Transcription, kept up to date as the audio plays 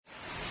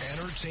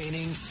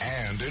entertaining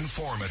and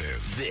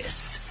informative.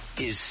 This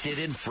is Sid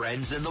and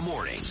Friends in the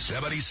Morning.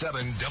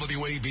 77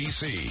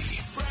 WABC.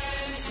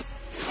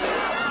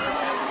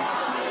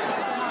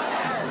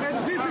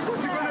 And this is what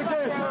you're going to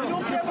get. You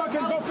don't care fucking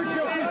go fix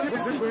your picture.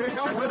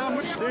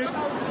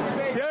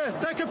 Yeah,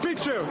 take a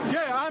picture.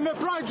 Yeah, I'm a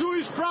proud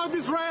Jewish, proud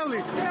Israeli.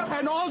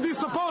 And all these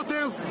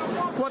supporters,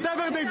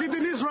 whatever they did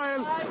in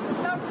Israel,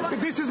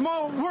 this is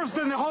worse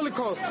than the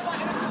Holocaust.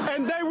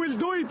 And they will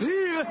do it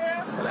here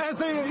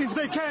if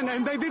they can.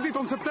 And they did it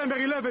on September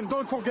 11.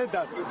 Don't forget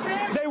that.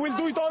 They will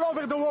do it all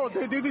over the world.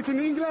 They did it in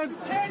England.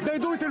 They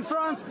do it in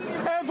France.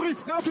 Every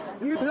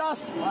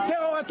last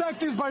terror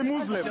attack is by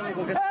Muslims.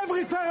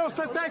 Every terrorist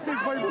attack is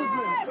by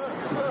Muslims.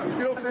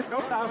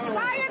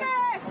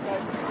 Zionist!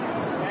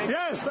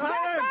 Yes,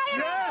 I am.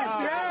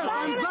 Yes,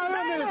 I'm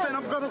Zionist, and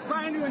I'm going to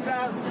sign you in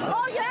that.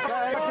 Oh,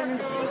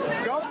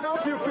 yeah? Go now,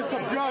 you piece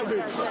of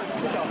garbage.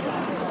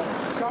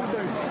 Come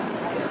there.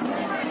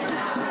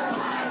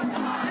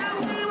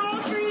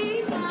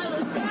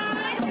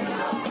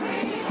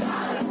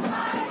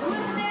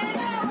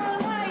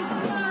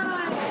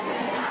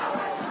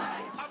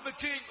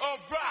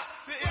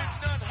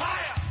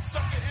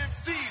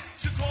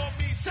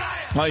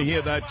 I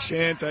hear that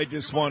chant, I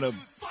just want to...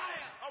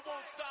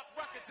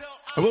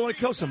 I want to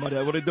kill somebody.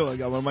 What do I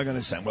do? What am I going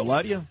to say? Well,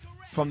 lie to you?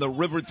 From the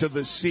river to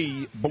the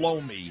sea, blow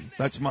me.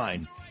 That's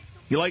mine.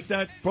 You like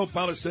that?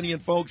 Pro-Palestinian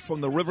folks,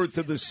 from the river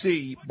to the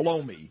sea,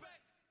 blow me.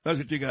 That's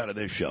what you got of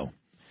this show.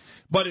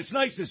 But it's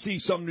nice to see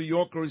some New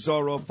Yorkers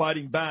are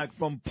fighting back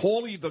from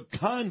Paulie the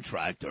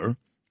contractor,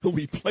 who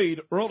we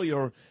played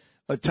earlier,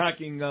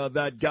 attacking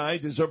that guy,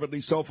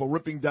 deservedly so, for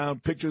ripping down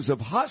pictures of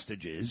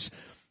hostages,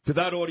 to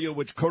that audio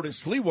which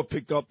Curtis Sliwa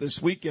picked up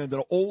this weekend,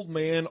 an old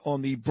man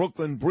on the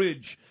Brooklyn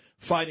Bridge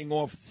fighting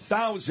off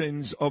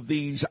thousands of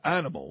these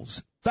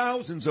animals,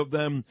 thousands of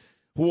them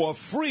who are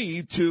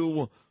free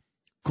to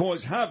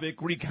cause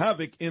havoc, wreak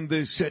havoc in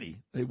this city.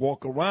 They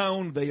walk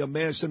around, they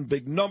amass in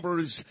big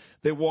numbers,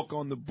 they walk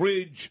on the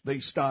bridge, they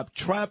stop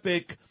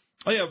traffic.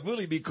 They have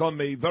really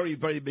become a very,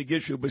 very big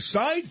issue,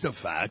 besides the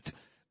fact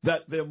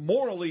that they're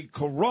morally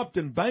corrupt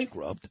and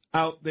bankrupt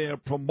out there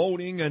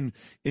promoting and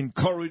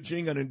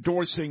encouraging and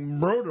endorsing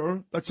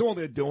murder. That's all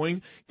they're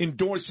doing,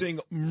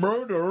 endorsing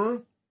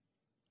murder.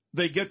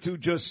 They get to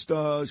just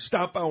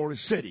stop our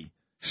city,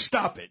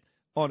 stop it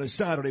on a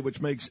Saturday,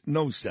 which makes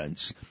no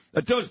sense.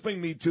 That does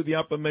bring me to the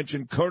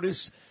aforementioned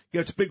Curtis.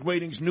 Gets big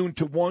ratings noon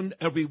to 1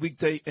 every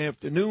weekday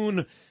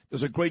afternoon.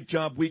 Does a great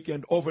job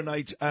weekend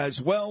overnights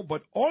as well,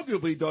 but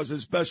arguably does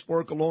his best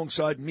work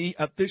alongside me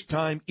at this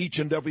time each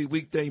and every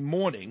weekday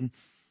morning.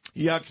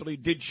 He actually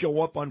did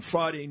show up on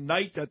Friday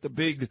night at the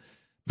big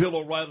Bill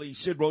O'Reilly,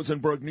 Sid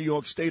Rosenberg, New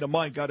York State of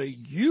Mind. Got a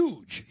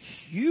huge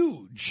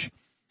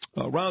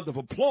round of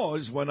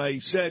applause when I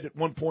said at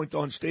one point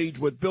on stage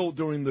with Bill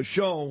during the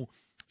show,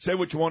 say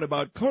what you want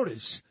about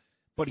Curtis,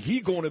 but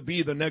he going to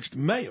be the next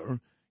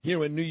mayor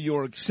here in New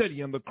York City,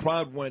 and the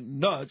crowd went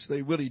nuts.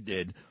 They really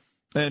did.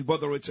 And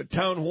whether it's a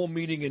town hall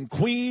meeting in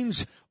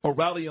Queens, a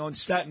rally on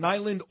Staten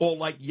Island, or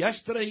like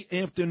yesterday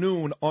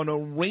afternoon on a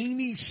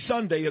rainy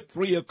Sunday at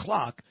 3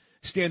 o'clock,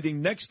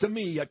 standing next to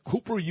me at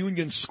Cooper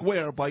Union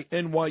Square by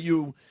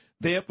NYU,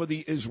 there for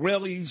the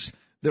Israelis,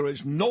 there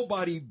is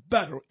nobody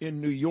better in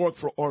New York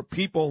for our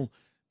people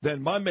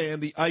than my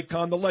man, the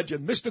icon, the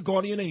legend, Mr.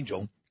 Guardian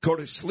Angel,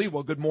 Curtis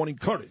Sliwa. Good morning,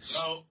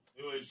 Curtis. Well,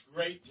 it was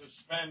great to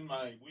spend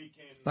my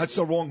weekend. That's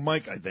the wrong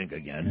mic, I think,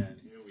 again.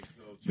 And here we go.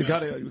 You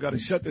got to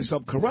set this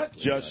up correctly.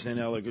 Justin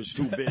Elliger's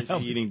too busy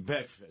eating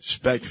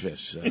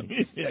breakfast.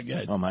 Yeah,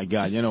 good. Oh, my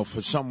God. You know,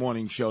 for some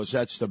morning shows,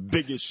 that's the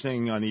biggest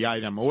thing on the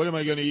item. What am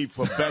I going to eat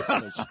for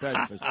breakfast?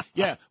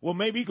 Yeah, well,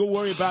 maybe you can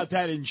worry about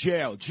that in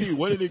jail. Gee,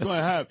 what are they going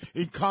to have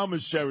in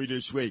commissary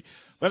this week?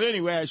 But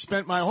anyway, I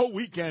spent my whole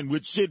weekend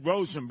with Sid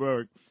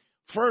Rosenberg.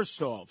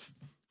 First off,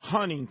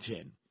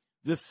 Huntington,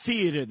 the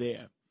theater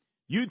there.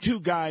 You two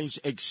guys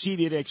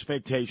exceeded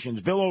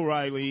expectations, Bill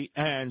O'Reilly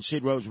and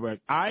Sid Rosenberg.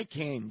 I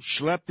came,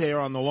 schlepped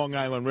there on the Long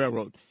Island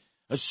Railroad,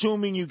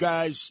 assuming you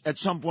guys at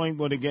some point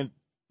would again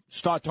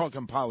start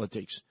talking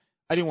politics.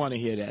 I didn't want to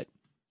hear that.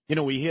 You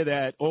know, we hear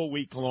that all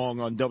week long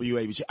on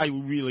WABC. I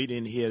really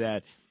didn't hear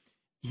that.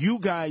 You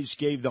guys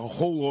gave the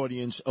whole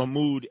audience a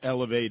mood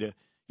elevator.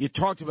 You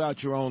talked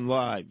about your own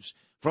lives.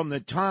 From the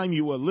time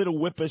you were little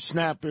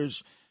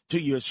whippersnappers to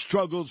your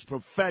struggles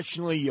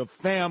professionally, your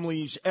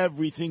families,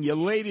 everything. You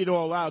laid it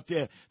all out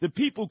there. The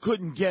people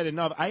couldn't get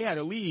enough. I had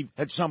to leave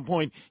at some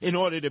point in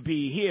order to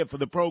be here for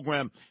the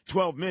program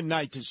 12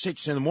 midnight to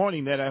 6 in the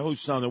morning that I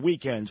host on the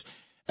weekends.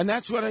 And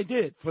that's what I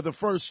did for the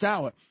first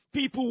hour.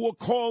 People were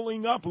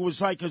calling up. It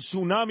was like a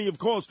tsunami of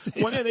calls.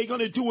 When are they going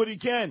to do it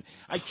again?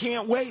 I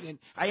can't wait. And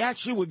I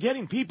actually were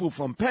getting people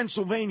from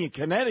Pennsylvania,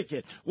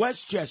 Connecticut,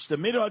 Westchester,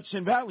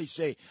 Mid-Hudson Valley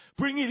say,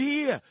 bring it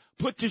here.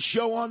 Put the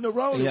show on the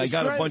road. Yeah, I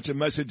got a bunch of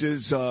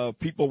messages.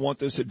 People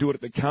want us to do it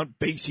at the Count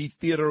Basie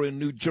Theater in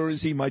New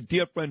Jersey. My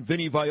dear friend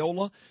Vinny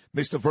Viola,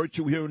 Mr.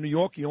 Virtue here in New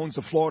York. He owns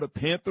the Florida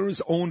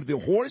Panthers, owned the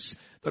horse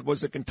that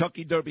was the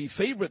Kentucky Derby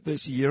favorite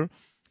this year.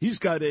 He's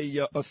got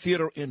a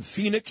theater in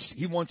Phoenix.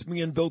 He wants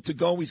me and Bill to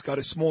go. He's got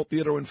a small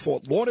theater in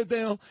Fort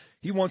Lauderdale.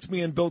 He wants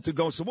me and Bill to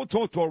go. So we'll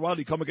talk to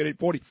O'Reilly coming at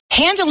 8:40.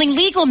 Handling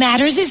legal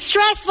matters is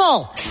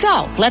stressful.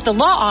 So let the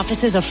law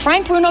offices of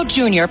Frank Bruno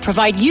Jr.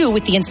 provide you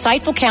with the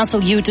insightful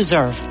counsel you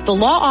deserve. The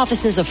law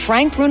offices of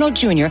Frank Bruno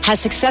Jr. has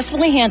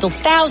successfully handled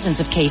thousands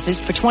of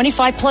cases for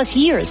 25 plus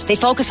years. They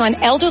focus on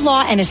elder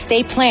law and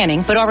estate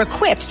planning, but are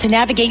equipped to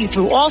navigate you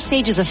through all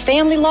stages of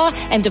family law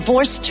and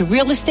divorce to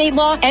real estate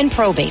law and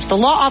probate. The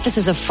law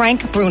offices of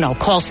Frank Bruno.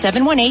 Call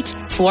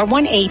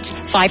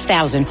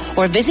 718-418-5000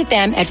 or visit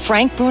them at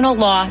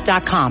frankbrunolaw.com.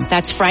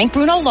 That's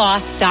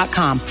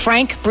frankbrunolaw.com.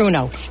 Frank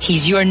Bruno.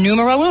 He's your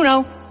numero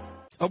uno.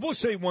 I will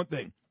say one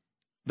thing.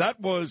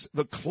 That was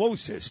the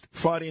closest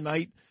Friday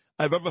night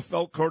I've ever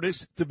felt,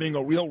 Curtis, to being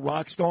a real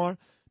rock star,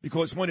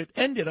 because when it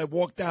ended, I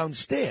walked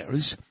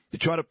downstairs to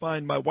try to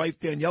find my wife,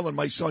 Danielle, and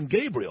my son,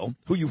 Gabriel,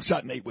 who you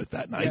sat and ate with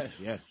that night.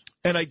 Yes.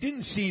 And I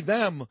didn't see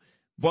them,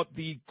 but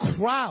the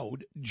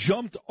crowd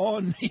jumped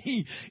on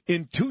me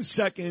in 2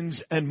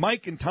 seconds, and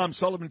Mike and Tom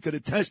Sullivan could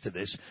attest to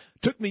this.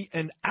 Took me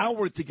an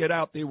hour to get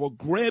out. They were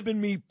grabbing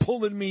me,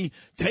 pulling me,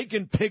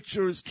 taking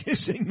pictures,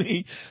 kissing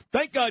me.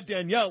 Thank God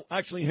Danielle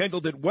actually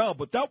handled it well,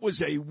 but that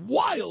was a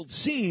wild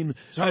scene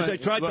as I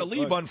tried to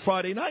leave on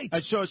Friday night. I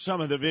saw some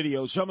of the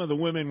videos. Some of the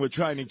women were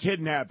trying to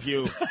kidnap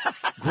you,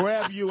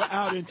 grab you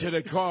out into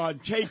the car,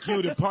 and take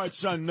you to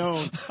parts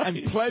unknown, and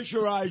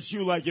pleasurize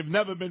you like you've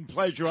never been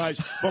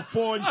pleasurized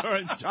before in your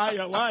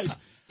entire life.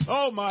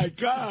 Oh, my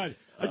God.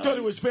 I thought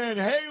it was Van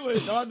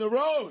Halen on the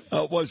road.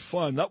 It was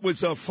fun. That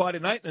was Friday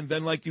night. And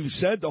then, like you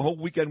said, the whole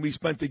weekend we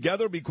spent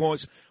together,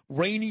 because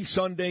rainy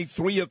Sunday,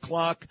 3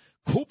 o'clock,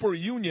 Cooper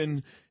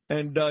Union.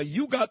 And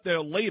you got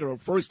there later.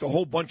 First, a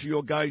whole bunch of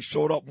your guys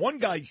showed up. One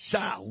guy,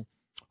 Sal,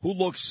 who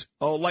looks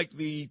like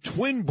the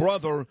twin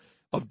brother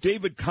of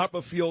David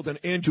Copperfield and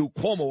Andrew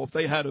Cuomo if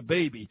they had a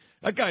baby.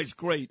 That guy's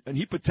great. And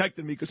he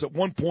protected me because at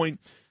one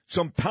point,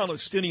 some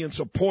Palestinian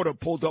supporter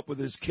pulled up with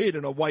his kid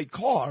in a white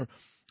car.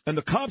 And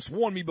the cops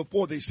warned me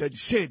before. They said,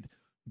 Sid,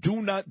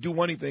 do not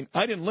do anything.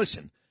 I didn't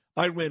listen.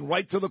 I ran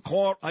right to the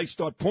car. I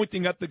start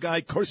pointing at the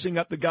guy, cursing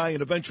at the guy,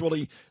 and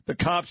eventually the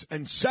cops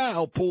and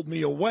Sal pulled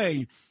me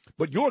away.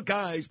 But your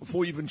guys,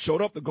 before you even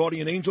showed up, the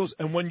Guardian Angels,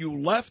 and when you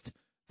left,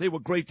 they were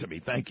great to me.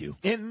 Thank you.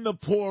 In the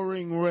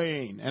pouring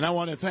rain. And I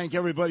want to thank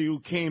everybody who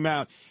came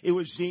out. It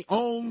was the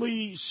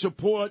only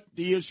support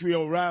the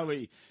Israel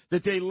rally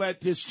that they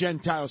let this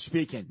Gentile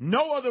speak in.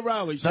 No other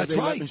rallies that they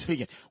let him speak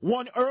in.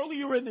 One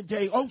earlier in the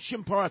day,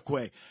 Ocean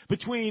Parkway,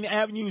 between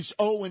Avenues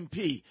O and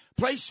P.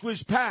 Place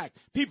was packed.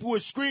 People were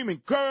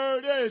screaming,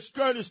 Curtis,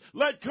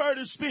 let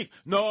Curtis speak.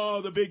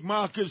 No, the big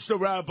mockers, the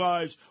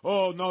rabbis.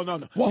 Oh, no.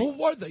 Well, who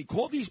were they?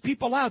 Call these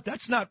people out.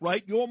 That's not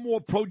right. You're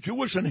more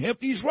pro-Jewish than half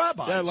these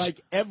rabbis. They're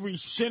like every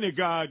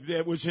synagogue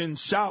that was in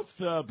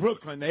South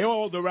Brooklyn.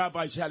 All the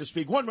rabbis had to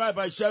speak. One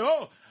rabbi said,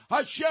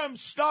 Hashem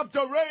stopped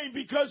the rain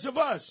because of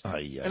us.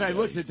 And I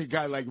looked at the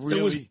guy like, really?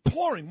 It was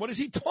pouring. What is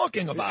he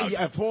talking about?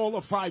 Yeah, for all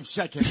of 5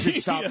 seconds,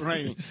 it stopped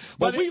raining.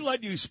 But we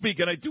let you speak,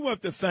 and I do have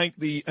to thank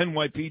the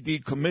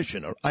NYPD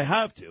commissioner. I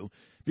have to,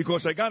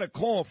 because I got a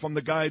call from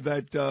the guy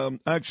that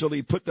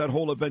actually put that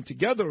whole event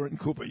together in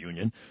Cooper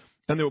Union,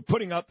 and they were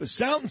putting out the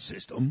sound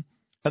system,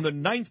 and the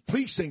 9th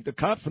precinct, the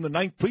cops from the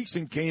 9th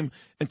precinct came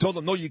and told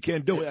them, no, you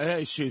can't do it.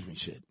 Hey, excuse me,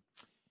 Sid.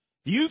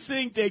 Do you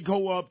think they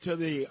go up to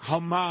the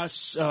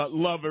Hamas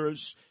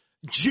lovers,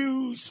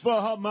 Jews for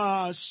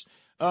Hamas,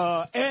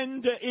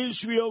 end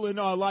Israel in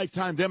our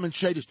lifetime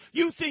demonstrators?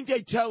 You think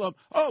they tell them,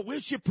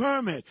 where's your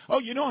permit? Oh,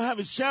 you don't have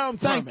a sound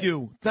permit.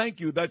 Thank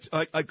you. That's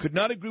I could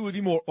not agree with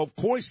you more. Of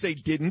course they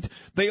didn't.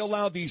 They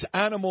allow these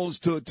animals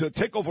to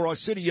take over our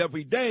city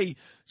every day.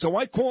 So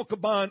I called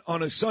Caban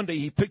on a Sunday.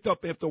 He picked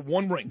up after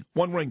one ring.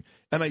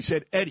 And I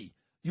said, Eddie,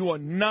 you are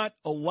not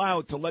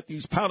allowed to let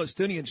these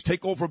Palestinians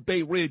take over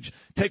Bay Ridge,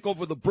 take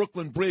over the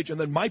Brooklyn Bridge, and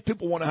then my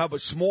people want to have a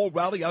small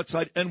rally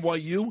outside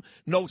NYU.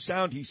 No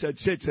sound. He said,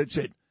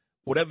 Sid,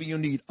 whatever you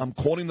need. I'm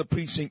calling the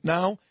precinct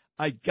now.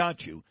 I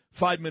got you.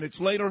 5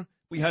 minutes later,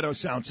 we had our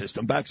sound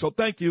system back. So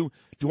thank you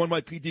to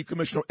NYPD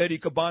Commissioner Eddie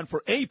Caban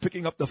for A,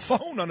 picking up the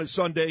phone on a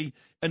Sunday,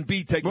 and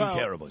B, taking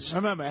care of us.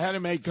 Remember, I had to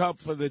make up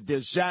for the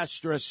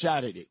disastrous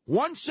Saturday.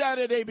 One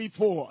Saturday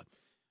before,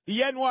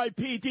 the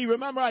NYPD,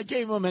 remember I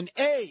gave them an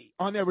A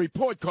on their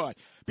report card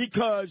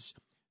because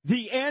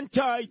the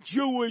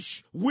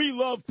anti-Jewish, we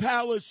love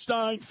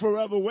Palestine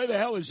forever, where the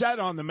hell is that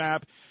on the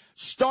map,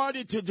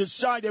 started to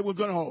decide they were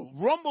going to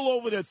rumble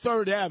over to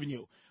 3rd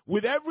Avenue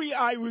with every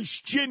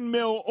Irish gin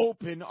mill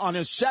open on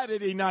a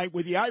Saturday night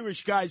with the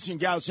Irish guys and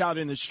gals out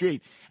in the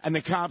street. And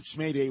the cops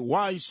made a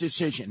wise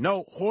decision.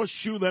 No,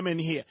 horseshoe them in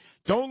here.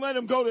 Don't let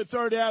them go to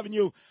 3rd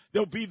Avenue.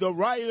 There'll be the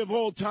riot of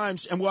all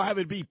times, and we'll have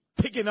it be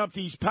picking up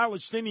these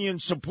Palestinian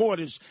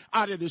supporters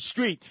out of the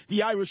street.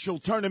 The Irish will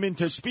turn them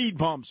into speed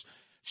bumps.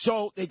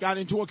 So they got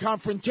into a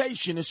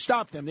confrontation to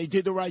stop them. They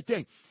did the right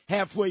thing.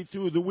 Halfway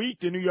through the week,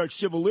 the New York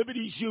Civil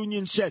Liberties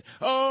Union said,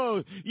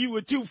 you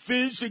were too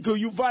physical.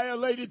 You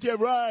violated their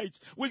rights.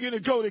 We're going to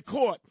go to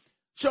court.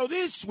 So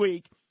this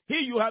week, Here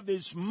you have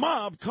this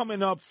mob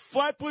coming up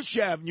Flatbush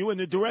Avenue in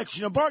the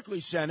direction of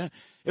Barclays Center.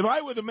 If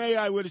I were the mayor,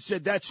 I would have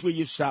said, that's where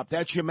you stop.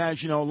 That's your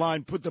Maginot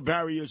Line. Put the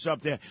barriers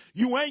up there.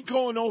 You ain't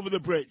going over the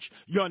bridge.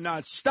 You're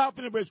not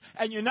stopping the bridge.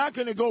 And you're not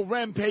going to go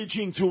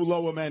rampaging through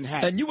Lower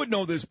Manhattan. And you would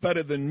know this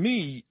better than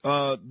me.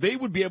 They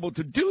would be able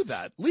to do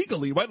that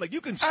legally, right? Like,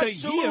 you can stay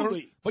here,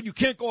 but you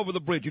can't go over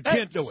the bridge. You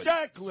can't do it.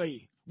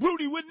 Exactly.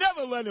 Rudy would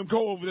never let him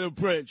go over the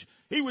bridge.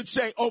 He would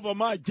say, over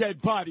my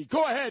dead body.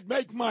 Go ahead,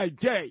 make my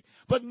day.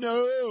 But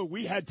no,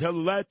 we had to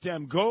let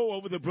them go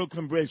over the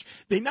Brooklyn Bridge.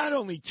 They not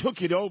only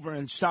took it over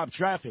and stopped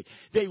traffic,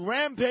 they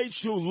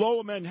rampaged through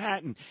Lower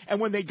Manhattan. And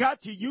when they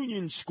got to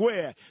Union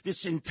Square,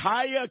 this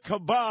entire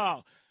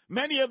cabal,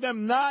 many of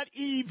them not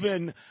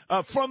even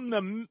from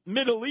the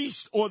Middle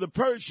East or the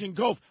Persian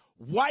Gulf,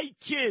 white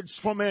kids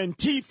from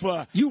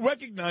Antifa. You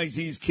recognize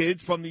these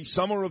kids from the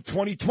summer of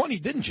 2020,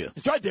 didn't you?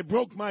 That's right. They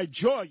broke my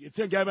jaw. You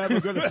think I'm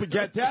ever going to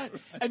forget that?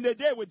 And they're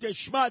there with their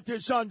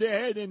schmatters on their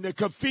head and the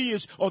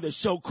keffiyehs. Oh, they're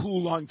so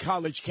cool on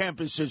college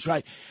campuses,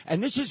 right?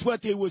 And this is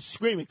what they were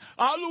screaming.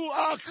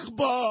 Allahu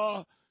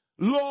Akbar,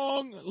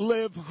 long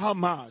live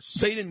Hamas.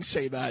 They didn't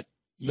say that.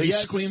 They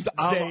screamed,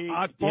 Allah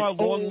Akbar,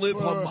 long live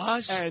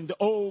Hamas? And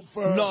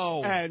over.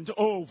 No. And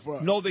over.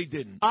 No, they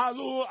didn't.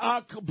 Allahu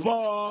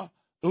Akbar,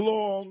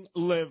 long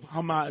live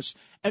Hamas.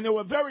 And there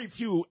were very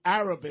few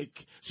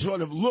Arabic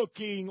sort of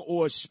looking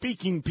or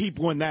speaking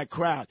people in that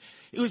crowd.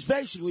 It was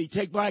basically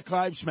take Black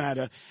Lives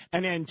Matter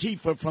and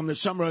Antifa from the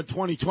summer of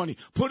 2020,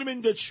 put them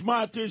in the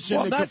schmatters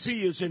and the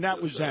keffiyehs, and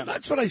that was them.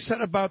 That's what I said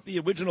about the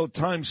original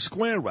Times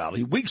Square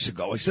rally weeks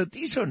ago. I said,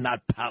 these are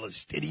not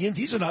Palestinians.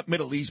 These are not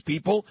Middle East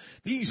people.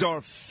 These are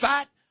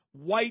fat,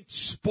 white,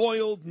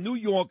 spoiled New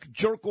York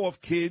jerk-off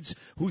kids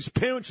whose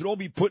parents should all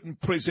be put in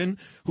prison,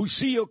 who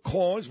see a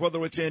cause,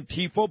 whether it's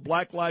Antifa,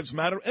 Black Lives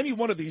Matter, any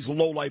one of these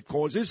low-life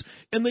causes,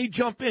 and they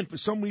jump in. For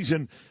some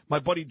reason, my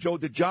buddy Joe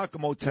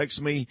DiGiacomo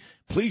texts me,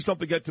 please don't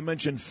forget to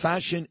mention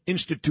Fashion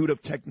Institute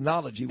of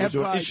Technology. Was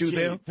there an issue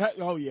there?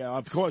 Oh, yeah,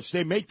 of course.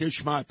 They make the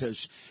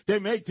schmatters. They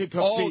make the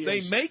keffiyehs. Oh,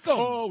 they make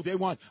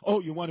them.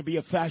 Oh, you want to be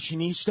a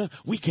fashionista?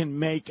 We can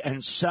make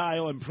and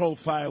style and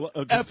profile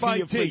a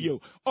keffiyeh for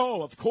you.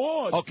 Oh, of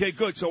course. Okay,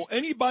 good. So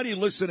anybody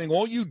listening,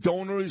 all you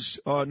donors,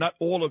 not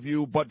all of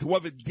you, but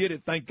whoever did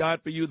it, thank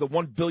God for you. The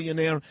one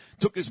billionaire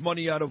took his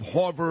money out of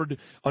Harvard.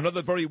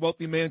 Another very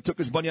wealthy man took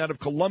his money out of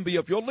Columbia.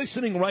 If you're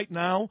listening right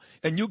now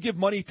and you give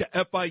money to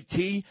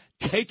FIT,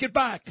 take it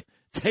back.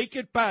 Take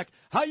it back.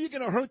 How are you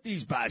going to hurt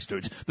these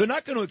bastards? They're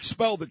not going to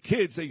expel the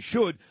kids. They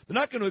should. They're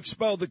not going to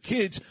expel the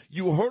kids.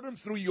 You hurt them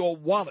through your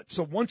wallet.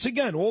 So once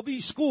again, all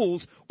these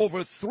schools,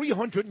 over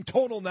 300 in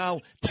total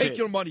now, take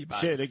your money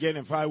back. Sid, again,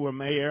 if I were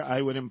mayor,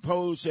 I would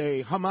impose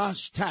a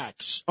Hamas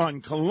tax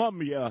on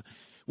Columbia,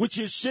 which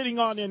is sitting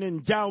on an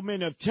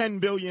endowment of $10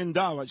 billion.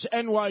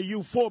 NYU,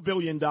 $4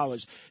 billion.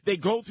 They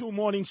go through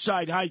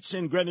Morningside Heights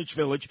and Greenwich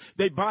Village.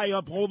 They buy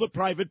up all the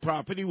private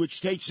property, which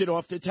takes it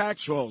off the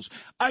tax rolls.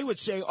 I would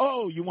say,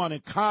 oh, you want to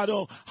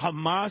coddle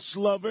Hamas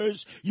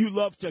lovers? You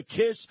love to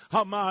kiss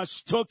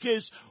Hamas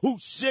tookers who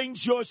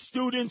sings your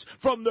students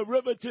from the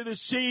river to the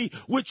sea,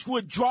 which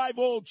would drive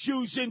all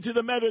Jews into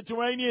the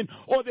Mediterranean,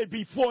 or they'd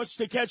be forced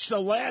to catch the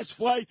last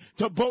flight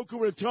to Boca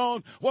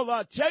Raton. Well,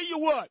 I'll tell you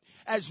what,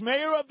 as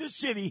mayor of the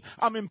city,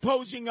 I'm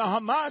imposing a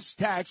Hamas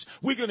tax.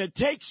 We're going to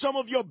take some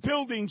of your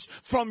buildings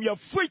from your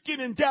freaking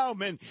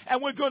endowment,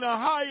 and we're going to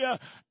hire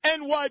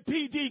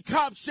NYPD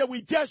cops that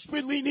we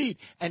desperately need.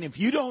 And if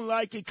you don't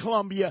like it,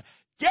 Columbia,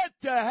 get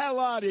the hell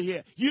out of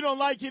here. You don't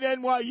like it,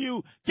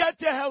 NYU, get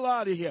the hell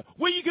out of here.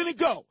 Where are you going to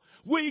go?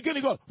 Where are you going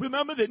to go?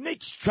 Remember, the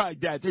Knicks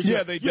tried that. They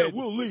did. Yeah,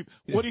 we'll leave.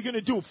 Yeah. What are you going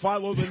to do,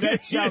 follow the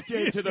Nets out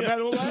there to the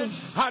Meadowlands?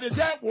 How did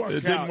that work out?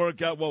 It didn't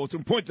work out well. It's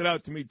been pointed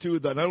out to me, too,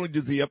 that not only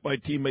does the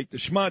FIT make the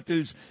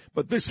schmatters,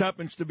 but this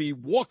happens to be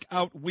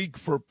walkout week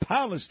for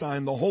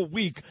Palestine the whole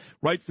week,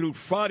 right through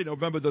Friday,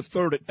 November the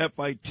 3rd at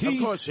FIT. Of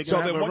course, they're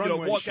going to have a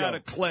runway walk show. Out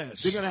of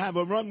class. They're going to have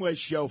a runway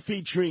show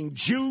featuring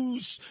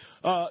Jews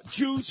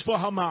for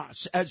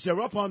Hamas, as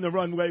they're up on the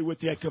runway with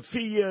their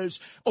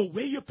keffiyehs. Oh,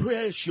 wear your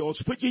prayer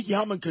shawls, put your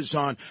yarmulkes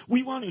on.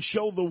 We want to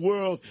show the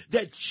world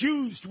that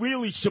Jews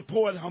really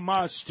support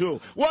Hamas, too.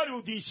 What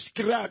a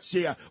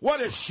disgrazia. What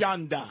a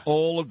shanda.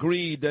 All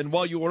agreed. And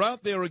while you were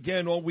out there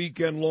again all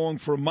weekend long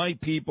for my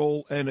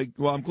people, and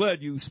well, I'm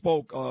glad you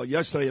spoke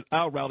yesterday at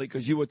our rally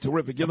because you were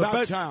terrific. You're about the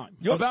best, time.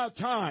 You're, about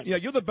time. Yeah,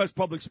 you're the best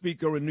public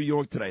speaker in New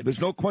York today.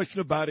 There's no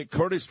question about it.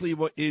 Curtis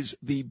Sliwa is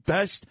the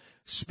best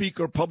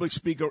public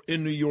speaker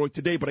in New York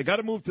today. But I got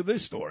to move to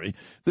this story.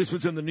 This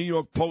was in the New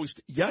York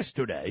Post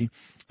yesterday,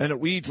 and it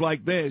reads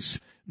like this.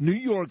 New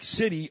York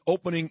City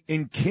opening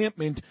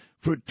encampment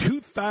for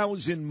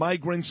 2,000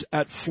 migrants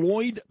at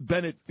Floyd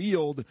Bennett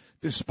Field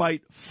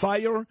despite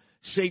fire,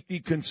 safety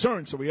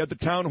concerns. So we had the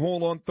town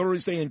hall on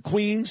Thursday in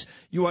Queens.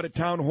 You had a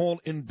town hall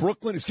in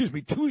Brooklyn.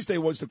 Tuesday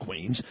was the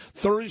Queens.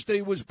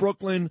 Thursday was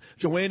Brooklyn.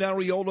 Joanne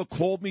Ariola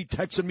called me,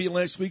 texted me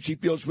last week. She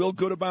feels real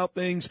good about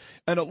things.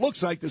 And it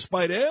looks like,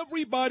 despite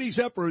everybody's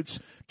efforts,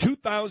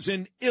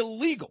 2,000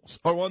 illegals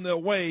are on their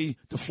way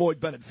to Floyd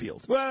Bennett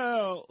Field.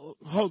 Well,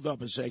 hold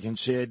up a second,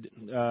 Sid.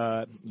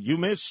 You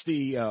missed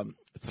the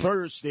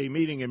Thursday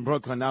meeting in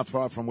Brooklyn, not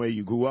far from where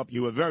you grew up.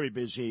 You were very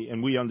busy,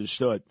 and we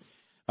understood.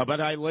 But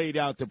I laid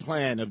out the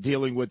plan of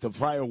dealing with the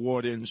fire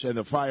wardens and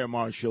the fire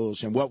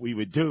marshals and what we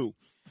would do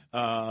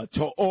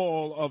to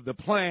all of the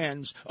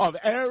plans of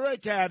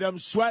Eric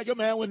Adams, swagger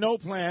man with no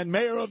plan,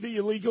 mayor of the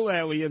illegal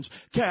aliens,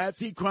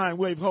 Kathy Crime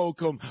Wave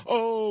Holcomb.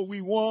 Oh,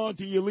 we want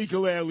the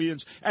illegal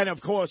aliens. And,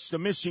 of course, the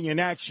missing in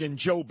action,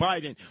 Joe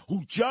Biden,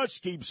 who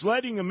just keeps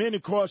letting them in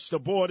across the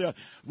border.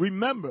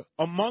 Remember,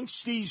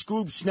 amongst these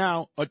groups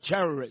now are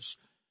terrorists.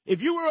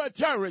 If you were a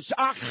terrorist,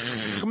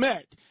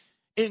 Ahmed,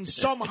 in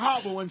some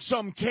hovel, in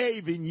some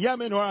cave in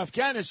Yemen or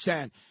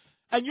Afghanistan,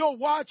 and you're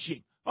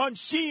watching on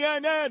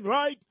CNN,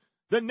 right?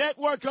 The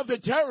network of the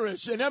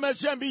terrorists and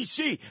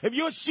MSNBC, if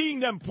you're seeing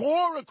them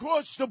pour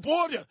across the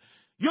border,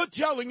 you're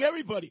telling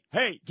everybody,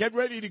 hey, get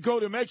ready to go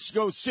to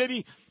Mexico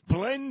City,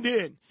 blend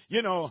in,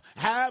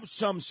 have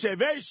some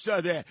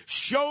cerveza there,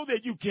 show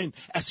that you can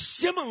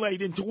assimilate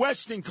into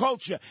Western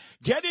culture.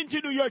 Get into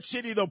New York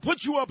City, they'll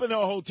put you up in a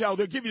hotel,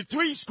 they'll give you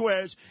 3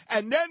 squares,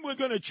 and then we're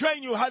going to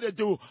train you how to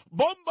do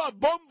bomba,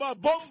 bomba,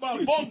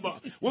 bomba, bomba.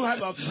 We'll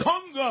have a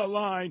conga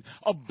line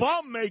of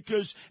bomb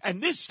makers,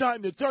 and this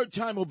time, the third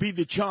time will be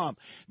the charm.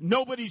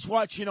 Nobody's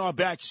watching our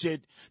back,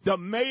 Sid. The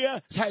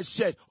mayor has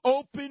said,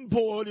 open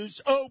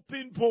borders,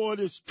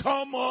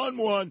 come on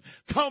one,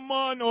 come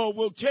on all,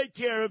 we'll take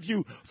care of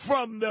you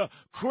from the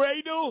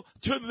cradle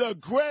to the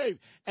grave.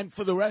 And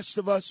for the rest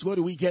of us, what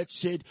do we get,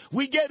 Sid?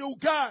 We get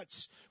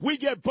ugats, we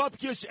get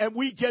bupkis, and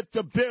we get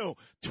the bill.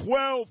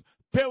 $12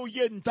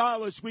 billion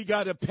we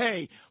got to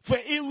pay for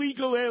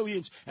illegal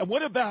aliens. And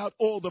what about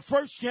all the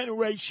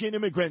first-generation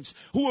immigrants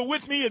who were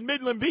with me in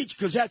Midland Beach,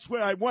 because that's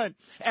where I went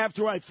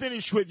after I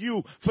finished with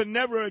you for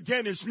Never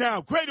Again Is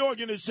Now. Great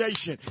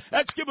organization.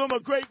 Let's give them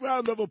a great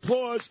round of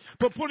applause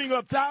for putting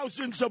up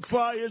thousands of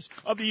flyers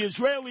of the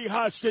Israeli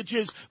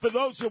hostages for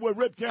those that were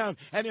ripped down.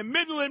 And in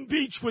Midland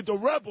Beach with the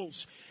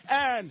rebels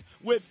and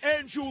with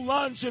Andrew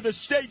Lanza, the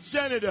state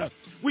senator,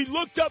 we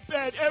looked up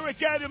at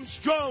Eric Adams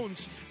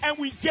Jones and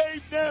we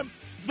gave them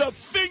the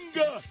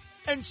finger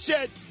and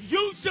said,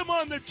 use them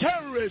on the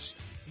terrorists,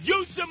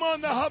 use them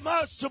on the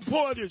Hamas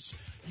supporters,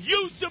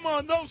 use them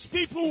on those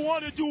people who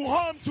want to do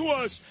harm to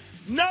us,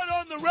 not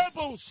on the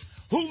rebels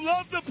who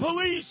love the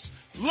police,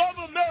 love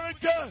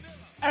America,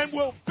 and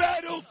will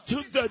battle to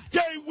the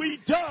day we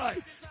die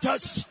to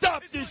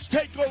stop this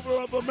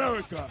takeover of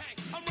America.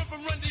 I'm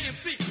Reverend Run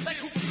DMC, like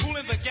who's cool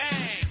in the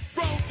gang.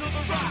 Roll to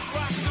the rock,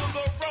 rock to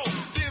the road.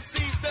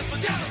 DMC stands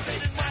for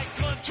devastated Mike.